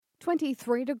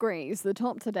23 degrees, the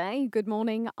top today. Good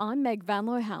morning, I'm Meg Van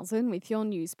Lohausen with your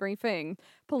news briefing.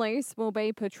 Police will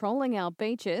be patrolling our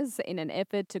beaches in an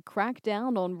effort to crack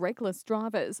down on reckless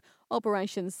drivers.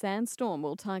 Operation Sandstorm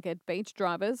will target beach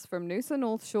drivers from Noosa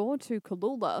North Shore to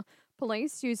Cooloola.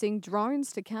 Police using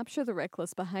drones to capture the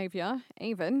reckless behaviour,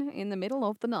 even in the middle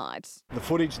of the night. The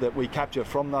footage that we capture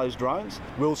from those drones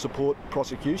will support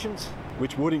prosecutions,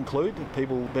 which would include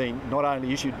people being not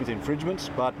only issued with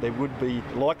infringements, but there would be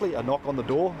likely a knock on the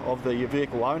door of the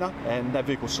vehicle owner and that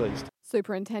vehicle seized.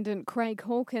 Superintendent Craig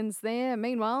Hawkins there.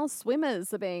 Meanwhile,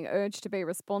 swimmers are being urged to be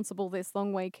responsible this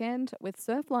long weekend, with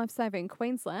Surf Life Saving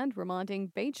Queensland reminding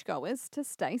beachgoers to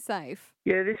stay safe.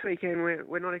 Yeah, this weekend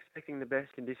we're not expecting the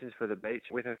best conditions for the beach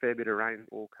with a fair bit of rain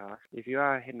forecast. If you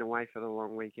are heading away for the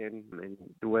long weekend and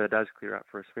the weather does clear up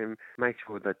for a swim, make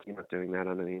sure that you're not doing that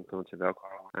under the influence of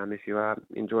alcohol. If you are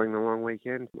enjoying the long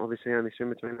weekend, obviously only swim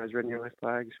between those red and yellow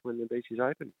flags when the beach is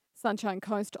open. Sunshine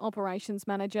Coast Operations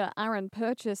Manager Aaron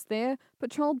Purchase there.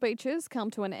 Patrolled beaches come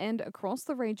to an end across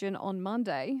the region on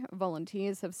Monday.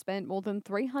 Volunteers have spent more than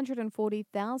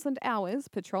 340,000 hours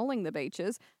patrolling the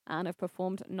beaches and have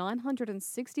performed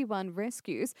 961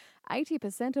 rescues,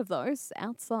 80% of those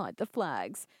outside the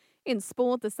flags. In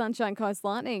sport, the Sunshine Coast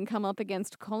Lightning come up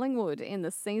against Collingwood in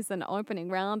the season opening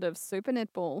round of Super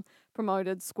Netball.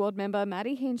 Promoted squad member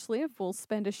Maddie Hinchcliffe will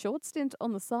spend a short stint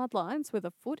on the sidelines with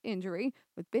a foot injury,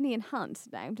 with Binion Hunt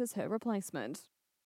named as her replacement.